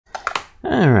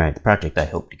Alright, the project I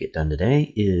hope to get done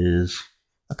today is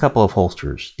a couple of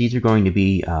holsters. These are going to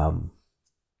be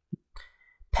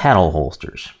paddle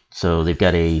holsters. So they've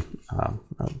got a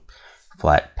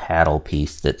flat paddle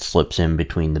piece that slips in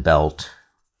between the belt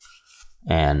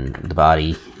and the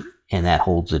body, and that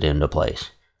holds it into place.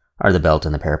 Or the belt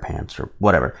and the pair of pants, or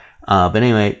whatever. But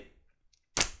anyway,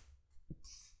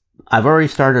 I've already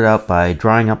started out by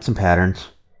drawing up some patterns.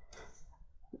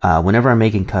 Whenever I'm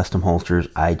making custom holsters,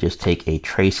 I just take a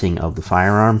tracing of the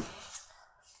firearm,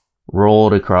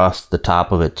 roll it across the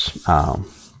top of its,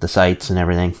 the sights and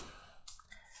everything,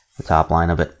 the top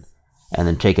line of it, and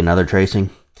then take another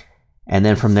tracing. And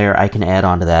then from there, I can add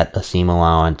onto that a seam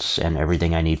allowance and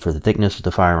everything I need for the thickness of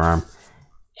the firearm,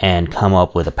 and come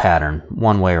up with a pattern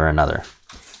one way or another.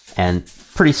 And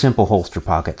pretty simple holster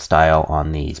pocket style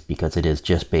on these, because it is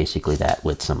just basically that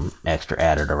with some extra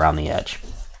added around the edge.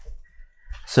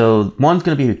 So one's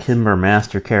going to be a Kimber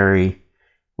Master Carry,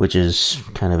 which is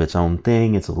kind of its own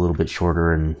thing. It's a little bit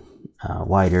shorter and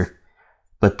wider.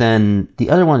 But then the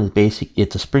other one is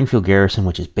it's a Springfield Garrison,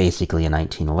 which is basically a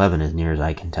 1911 as near as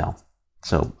I can tell.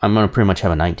 So I'm going to pretty much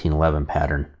have a 1911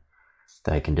 pattern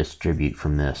that I can distribute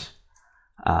from this.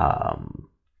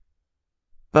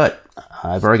 But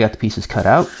I've already got the pieces cut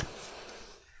out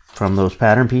from those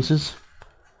pattern pieces.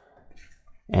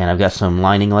 And I've got some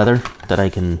lining leather that I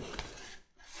can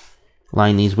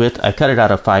line these with. I cut it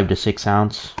out of 5 to 6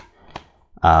 ounce,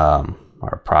 or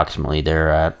approximately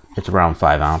it's around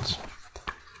 5 ounce.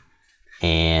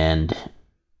 And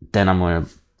then I'm going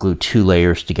to glue 2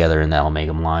 layers together, and that'll make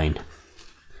them lined.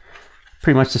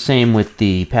 Pretty much the same with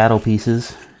the paddle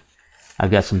pieces.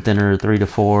 I've got some thinner 3 to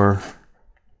 4,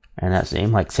 and that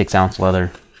same like 6 ounce leather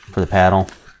for the paddle.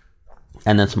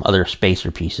 And then some other spacer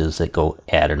pieces that go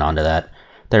added onto that.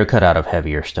 They're cut out of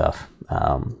heavier stuff.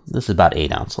 This is about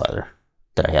 8 ounce leather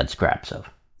that I had scraps of.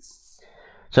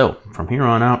 So from here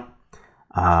on out,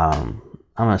 I'm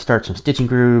going to start some stitching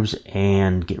grooves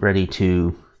and get ready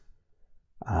to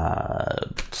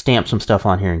stamp some stuff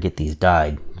on here and get these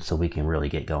dyed so we can really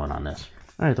get going on this.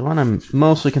 Alright, the one I'm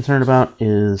mostly concerned about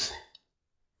is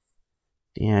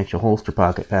the actual holster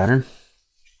pocket pattern.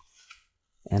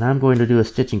 And I'm going to do a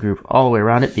stitching groove all the way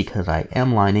around it because I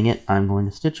am lining it. I'm going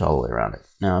to stitch all the way around it.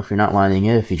 Now, if you're not lining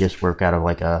it, if you just work out of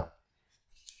like a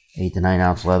 8 to 9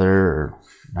 ounce leather, or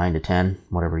 9 to 10,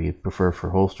 whatever you prefer for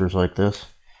holsters like this,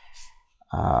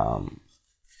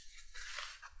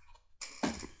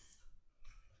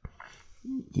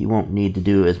 you won't need to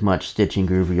do as much stitching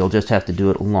groove. You'll just have to do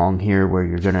it along here where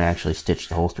you're going to actually stitch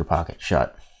the holster pocket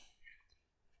shut.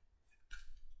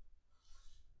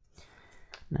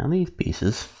 Now these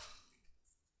pieces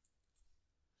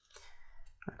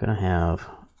are going to have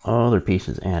other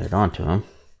pieces added onto them.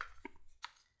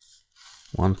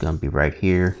 One's going to be right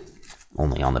here,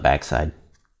 only on the back side.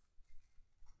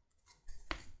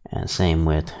 And same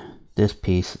with this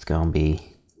piece, it's going to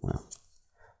be, well,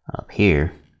 up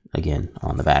here, again,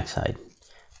 on the back side.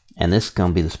 And this is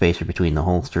going to be the spacer between the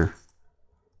holster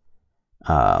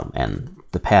and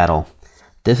the paddle.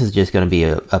 This is just going to be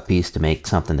a piece to make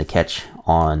something to catch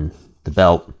on the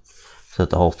belt so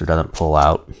that the holster doesn't pull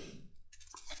out.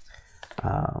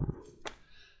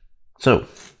 So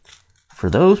for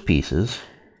those pieces,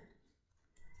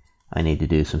 I need to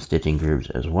do some stitching grooves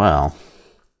as well,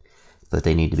 but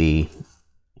they need to be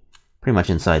pretty much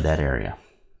inside that area.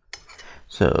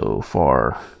 So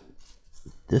for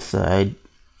this side,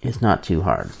 it's not too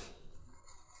hard.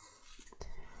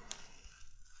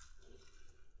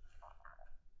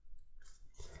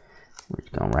 We're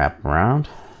just going to wrap around.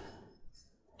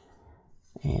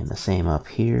 And the same up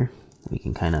here. We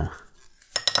can kind of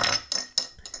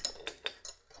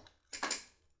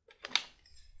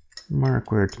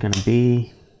mark where it's going to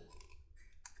be.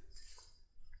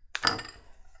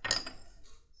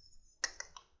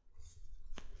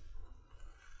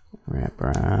 Wrap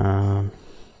around.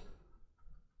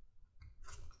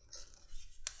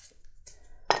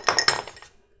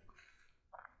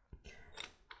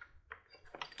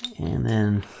 And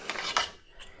then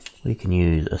we can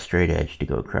use a straight edge to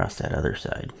go across that other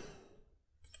side.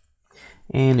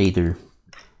 And either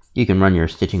you can run your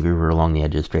stitching groover along the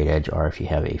edge of the straight edge, or if you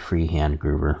have a freehand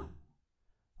groover,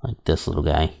 like this little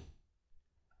guy,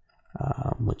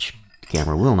 which the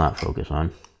camera will not focus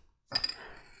on.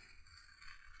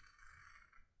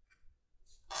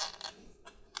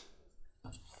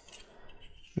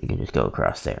 You can just go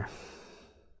across there.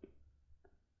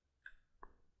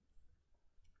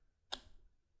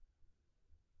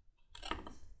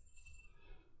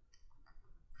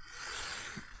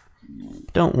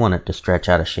 Don't want it to stretch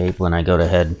out of shape when I go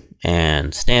ahead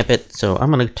and stamp it, so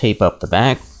I'm going to tape up the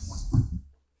back.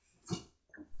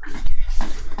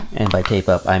 And by tape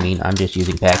up, I mean I'm just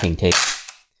using packing tape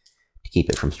to keep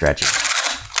it from stretching.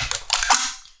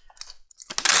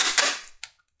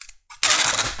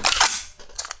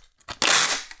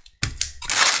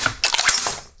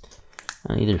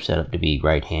 These are set up to be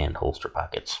right-hand holster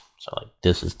pockets. So like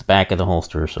this is the back of the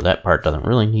holster, so that part doesn't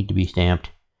really need to be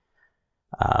stamped.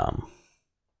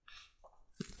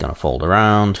 Gonna fold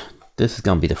around. This is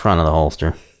gonna be the front of the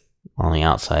holster on the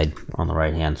outside, on the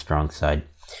right-hand strong side.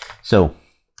 So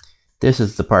this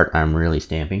is the part I'm really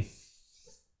stamping.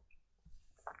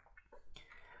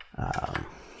 So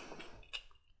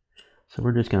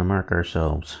we're just gonna mark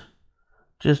ourselves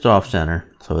just off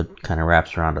center, so it kind of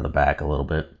wraps around to the back a little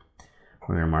bit.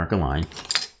 We're going to mark a line.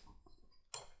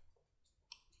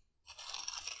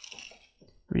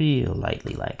 Real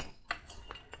lightly like.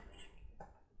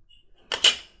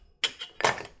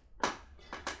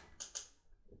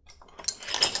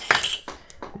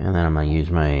 And then I'm going to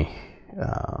use my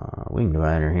wing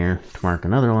divider here to mark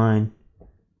another line.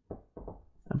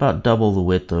 About double the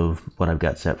width of what I've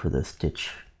got set for this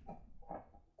stitch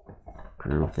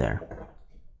groove there.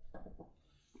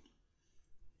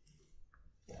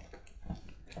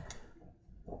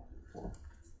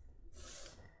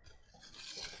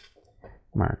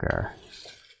 Mark our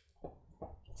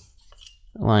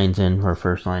lines in, our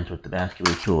first lines with the basket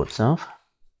weave tool itself.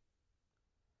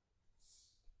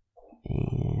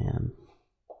 And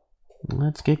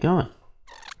let's get going.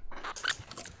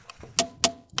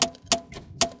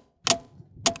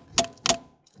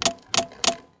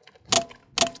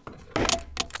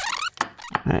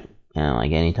 Alright, and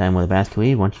like any time with a basket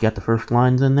weave, once you got the first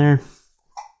lines in there,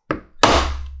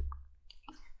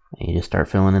 you just start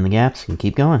filling in the gaps and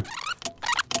keep going.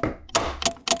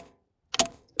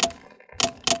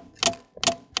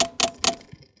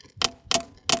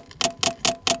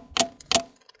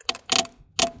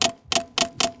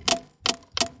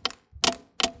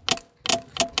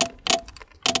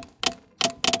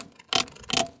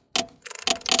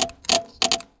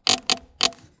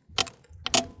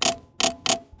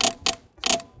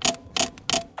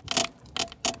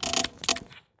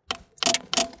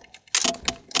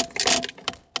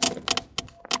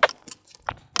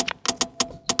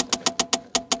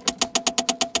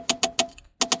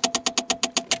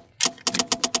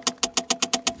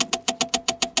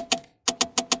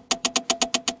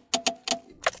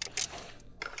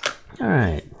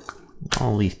 Alright,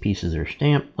 all these pieces are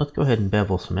stamped. Let's go ahead and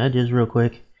bevel some edges real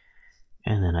quick,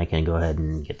 and then I can go ahead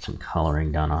and get some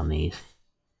coloring done on these.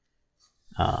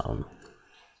 We're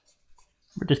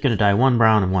just going to dye one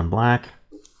brown and one black.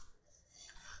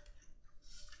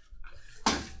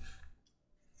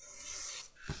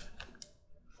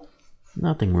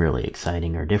 Nothing really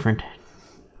exciting or different.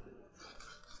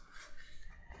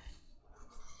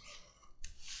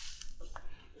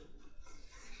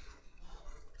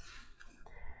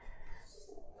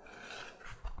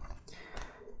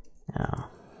 Now,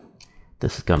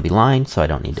 this is going to be lined, so I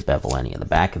don't need to bevel any of the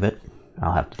back of it.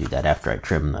 I'll have to do that after I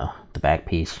trim the back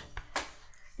piece,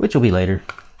 which will be later.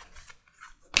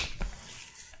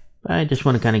 But I just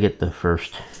want to kind of get the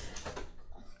first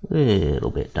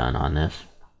little bit done on this.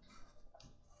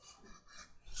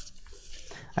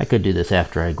 I could do this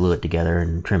after I glue it together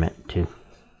and trim it too.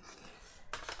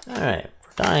 Alright,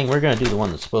 for dyeing, we're going to do the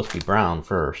one that's supposed to be brown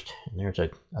first. And there's a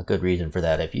good reason for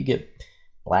that. If you get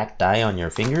black dye on your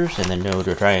fingers and then go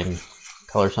to try and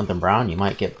color something brown, you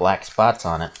might get black spots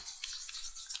on it.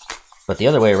 But the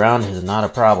other way around is not a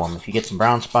problem. If you get some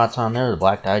brown spots on there, the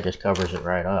black dye just covers it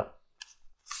right up.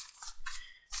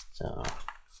 So,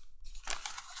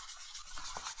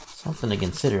 something to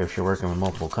consider if you're working with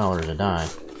multiple colors of dye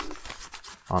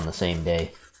on the same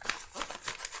day.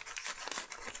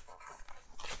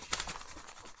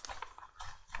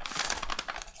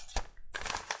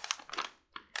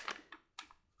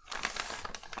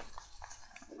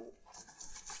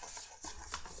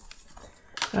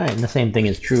 Alright, and the same thing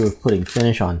is true of putting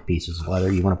finish on pieces,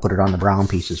 whether you want to put it on the brown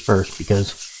pieces first,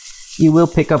 because you will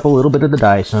pick up a little bit of the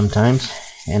dye sometimes,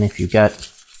 and if you've got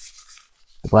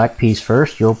the black piece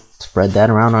first, you'll spread that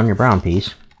around on your brown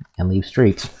piece and leave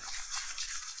streaks.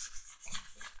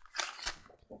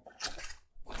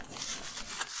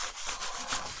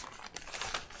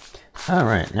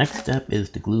 Alright, next step is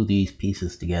to glue these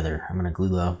pieces together. I'm going to glue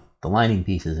the lining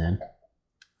pieces in.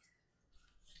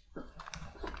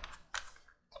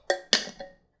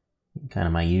 Kind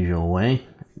of my usual way,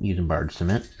 using barge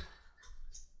cement.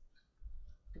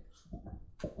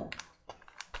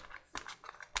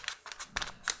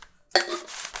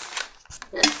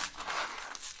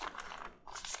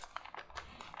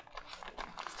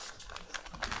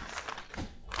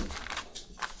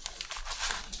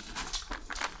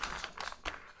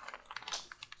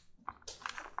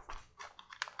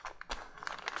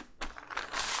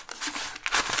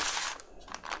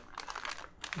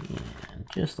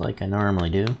 just like I normally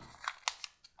do.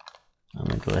 I'm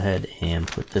going to go ahead and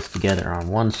put this together on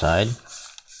one side,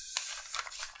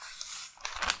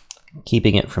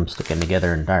 keeping it from sticking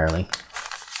together entirely.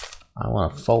 I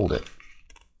want to fold it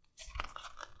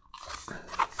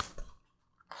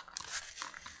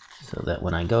so that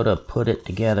when I go to put it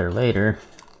together later,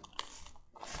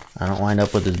 I don't wind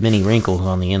up with as many wrinkles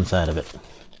on the inside of it.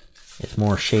 It's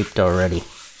more shaped already.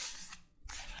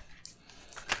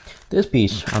 This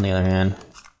piece, on the other hand,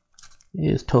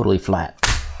 is totally flat,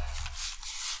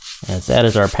 as that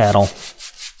is our paddle.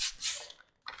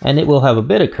 And it will have a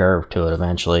bit of curve to it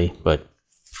eventually, but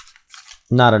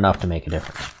not enough to make a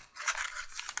difference.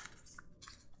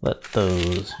 Let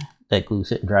that glue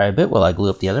sit and dry a bit while I glue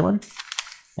up the other one,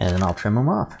 and then I'll trim them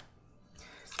off.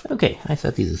 Okay, I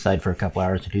set these aside for a couple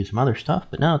hours to do some other stuff,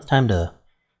 but now it's time to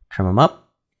trim them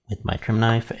up with my trim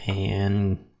knife,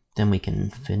 and then we can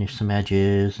finish some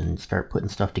edges and start putting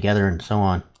stuff together and so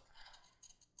on.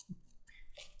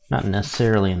 Not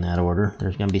necessarily in that order.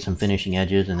 There's going to be some finishing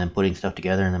edges and then putting stuff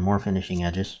together and then more finishing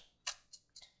edges.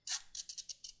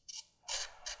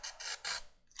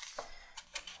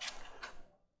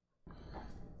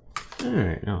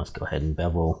 Alright, now let's go ahead and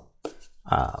bevel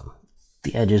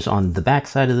the edges on the back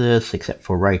side of this, except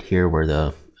for right here where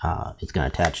the it's going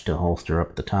to attach to a holster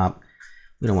up at the top.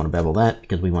 We don't want to bevel that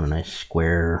because we want a nice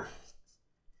square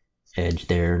edge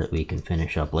there that we can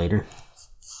finish up later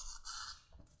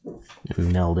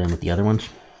and meld in with the other ones.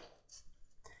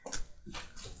 So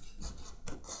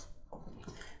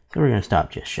we're going to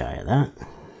stop just shy of that.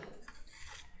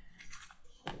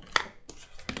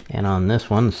 And on this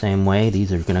one, the same way,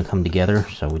 these are going to come together,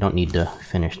 so we don't need to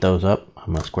finish those up.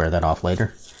 I'm going to square that off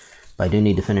later. But I do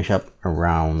need to finish up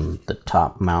around the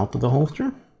top mouth of the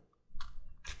holster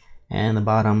and the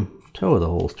bottom toe of the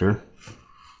holster.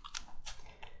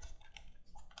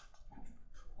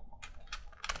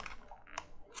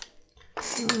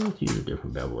 Let's use a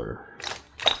different beveler.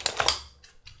 Let's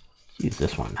use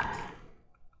this one.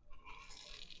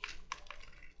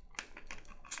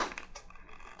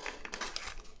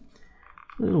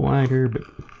 A little wider, but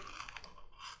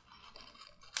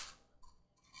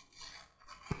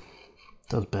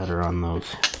does better on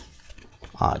those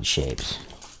odd shapes.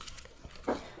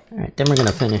 Alright, then we're going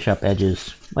to finish up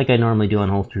edges like I normally do on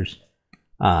holsters.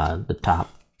 The top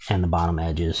and the bottom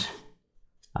edges.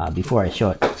 Before I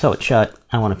sew it shut,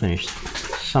 I want to finish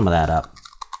some of that up.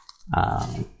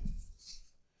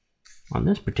 On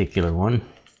this particular one,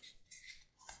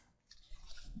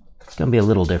 it's going to be a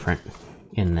little different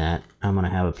in that I'm going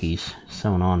to have a piece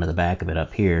sewn onto the back of it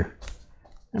up here.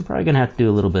 I'm probably going to have to do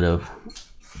a little bit of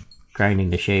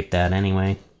grinding to shape that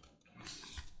anyway.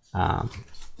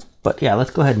 But yeah,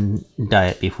 let's go ahead and dye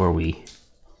it before we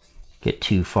get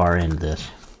too far into this.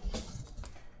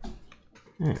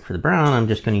 Alright, for the brown, I'm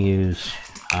just going to use,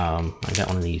 I got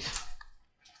one of these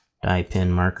dye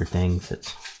pin marker things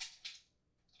that's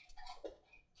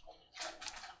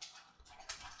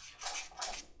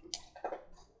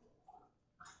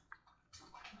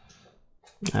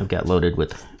I've got loaded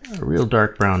with a real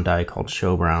dark brown dye called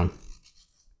Show Brown.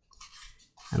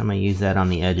 And I'm going to use that on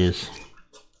the edges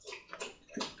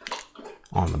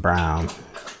on the brown.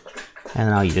 And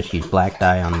then I'll just use black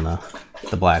dye on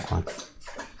the black one.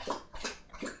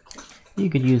 You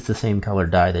could use the same color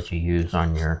dye that you use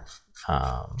on your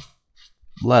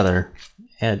leather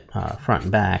front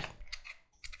and back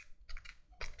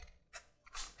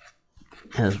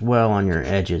as well on your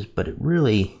edges, but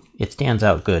it stands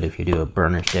out good if you do a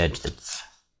burnished edge that's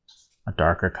a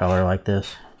darker color like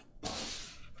this.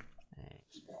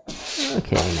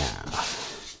 Okay, now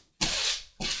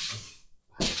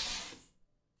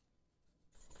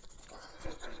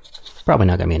it's probably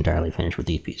not going to be entirely finished with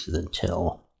these pieces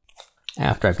until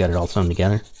after I've got it all sewn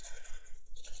together.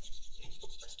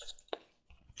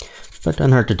 But it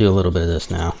doesn't hurt to do a little bit of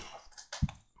this now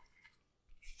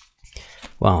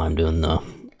while I'm doing the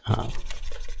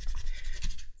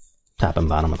top and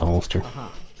bottom of the holster.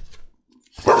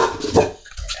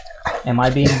 Am I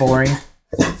being boring?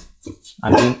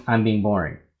 I'm being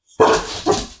boring.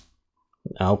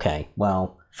 Okay,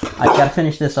 well, I gotta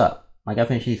finish this up. I gotta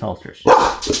finish these holsters.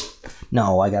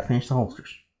 No, I gotta finish the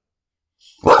holsters.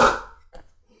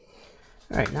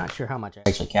 Alright, not sure how much I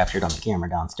actually captured on the camera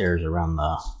downstairs around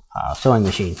the sewing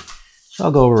machine. So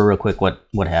I'll go over real quick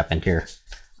what happened here.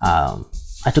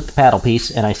 I took the paddle piece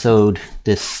and I sewed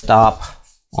this stop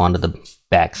onto the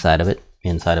back side of it,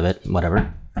 inside of it,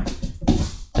 whatever.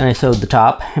 Then I sewed the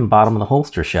top and bottom of the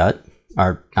holster shut,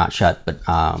 or not shut, but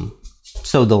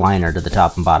sewed the liner to the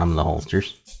top and bottom of the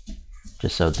holsters.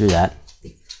 Just sewed through that.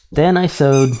 Then I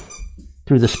sewed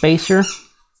through the spacer,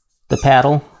 the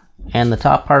paddle, and the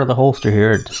top part of the holster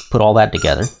here, just put all that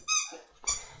together.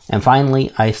 And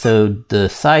finally, I sewed the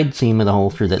side seam of the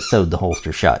holster that sewed the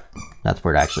holster shut. That's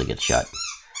where it actually gets shut.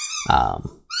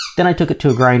 Then I took it to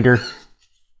a grinder.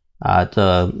 It's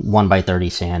a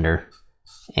 1x30 sander,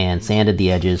 and sanded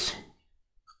the edges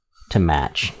to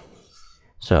match.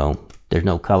 So there's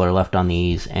no color left on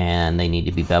these, and they need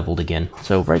to be beveled again.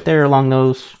 So right there along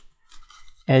those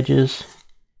edges,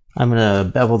 I'm gonna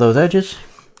bevel those edges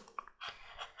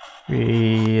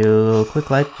real quick,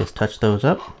 like just touch those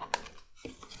up,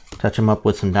 touch them up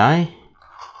with some dye,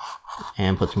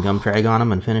 and put some gum trag on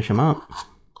them and finish them up.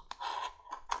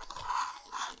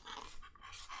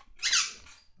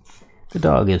 The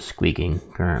dog is squeaking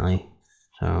currently,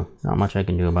 so not much I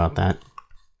can do about that.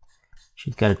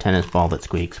 She's got a tennis ball that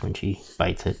squeaks when she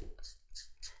bites it.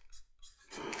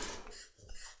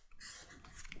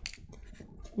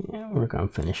 Yeah, we're going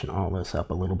to finishing all this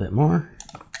up a little bit more.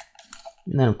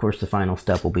 And then of course the final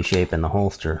step will be shaping the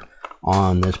holster.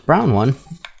 On this brown one,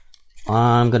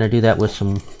 I'm going to do that with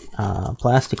some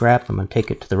plastic wrap. I'm going to take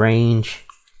it to the range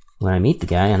when I meet the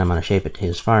guy, and I'm going to shape it to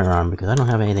his firearm because I don't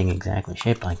have anything exactly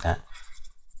shaped like that.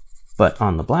 But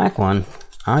on the black one,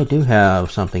 I do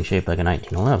have something shaped like a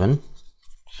 1911,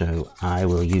 so I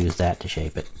will use that to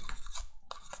shape it.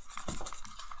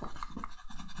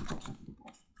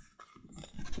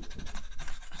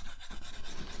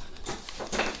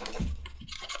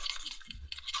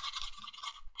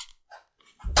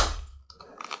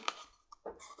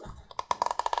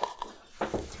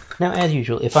 Now, as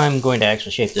usual, if I'm going to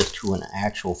actually shape this to an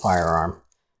actual firearm,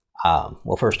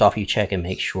 well, first off, you check and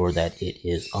make sure that it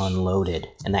is unloaded,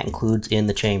 and that includes in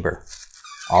the chamber.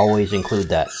 Always include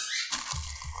that.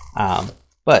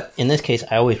 But in this case,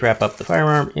 I always wrap up the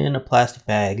firearm in a plastic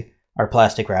bag or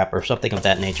plastic wrap or something of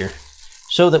that nature,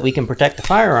 so that we can protect the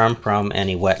firearm from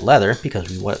any wet leather,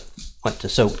 because we want to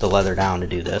soak the leather down to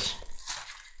do this.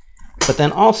 But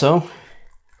then also,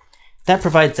 that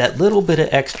provides that little bit of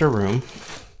extra room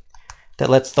that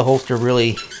lets the holster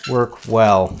really work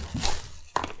well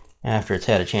after it's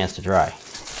had a chance to dry.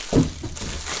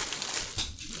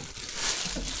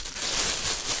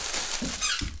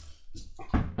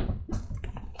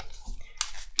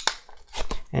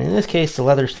 And in this case, the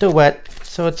leather's still wet,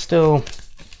 so it's still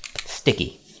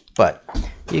sticky, but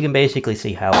you can basically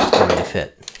see how it's going to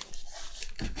fit.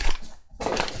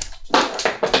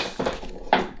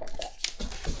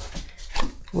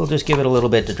 We'll just give it a little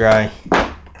bit to dry,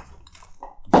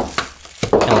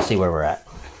 and we'll see where we're at.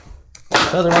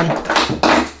 This other one,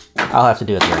 I'll have to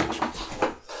do at the range.